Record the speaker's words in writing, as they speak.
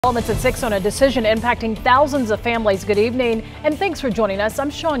Developments at 6 on a decision impacting thousands of families. Good evening, and thanks for joining us.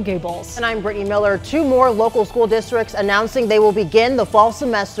 I'm Sean Gables. And I'm Brittany Miller. Two more local school districts announcing they will begin the fall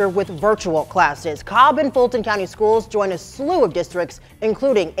semester with virtual classes. Cobb and Fulton County Schools join a slew of districts,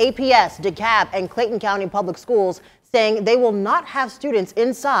 including APS, DeKalb, and Clayton County Public Schools, saying they will not have students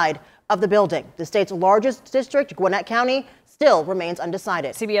inside of the building. The state's largest district, Gwinnett County, still remains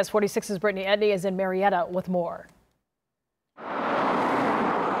undecided. CBS 46's Brittany Edney is in Marietta with more.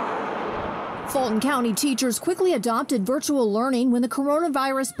 Fulton County teachers quickly adopted virtual learning when the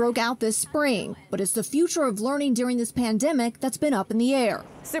coronavirus broke out this spring. But it's the future of learning during this pandemic that's been up in the air.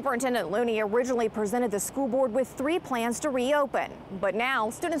 Superintendent Looney originally presented the school board with 3 plans to reopen. But now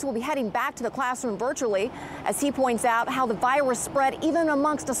students will be heading back to the classroom virtually, as he points out how the virus spread even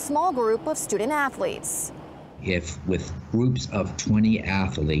amongst a small group of student athletes. If with groups of 20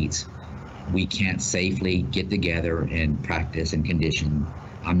 athletes, we can't safely get together and practice and condition,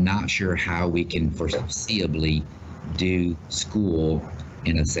 I'm not sure how we can foreseeably do school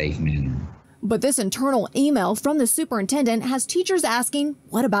in a safe manner. But this internal email from the superintendent has teachers asking,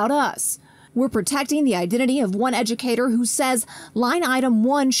 what about us? We're protecting the identity of one educator who says line item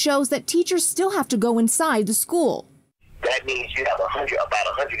 1 shows that teachers still have to go inside the school. That means you have about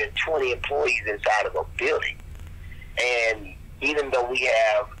 120 employees inside of a building. And even though we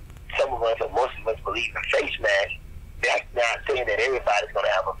have some of us, or most of us, believe in face masks, that's not saying that everybody's going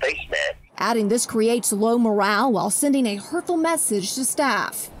to have a face mask. Adding this creates low morale while sending a hurtful message to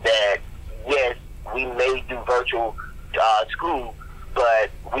staff. That, yes, we may do virtual school, but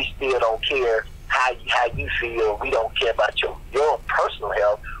we still don't care how you feel. We don't care about your personal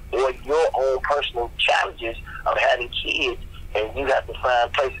health or your own personal challenges of having kids, and you have to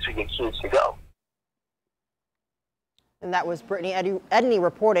find places for your kids to go. And that was Brittany Edney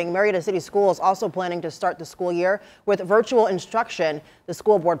reporting. Marietta City Schools also planning to start the school year with virtual instruction. The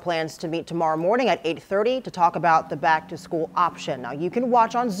school board plans to meet tomorrow morning at 8:30 to talk about the back to school option. Now you can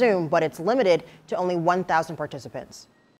watch on Zoom, but it's limited to only 1,000 participants.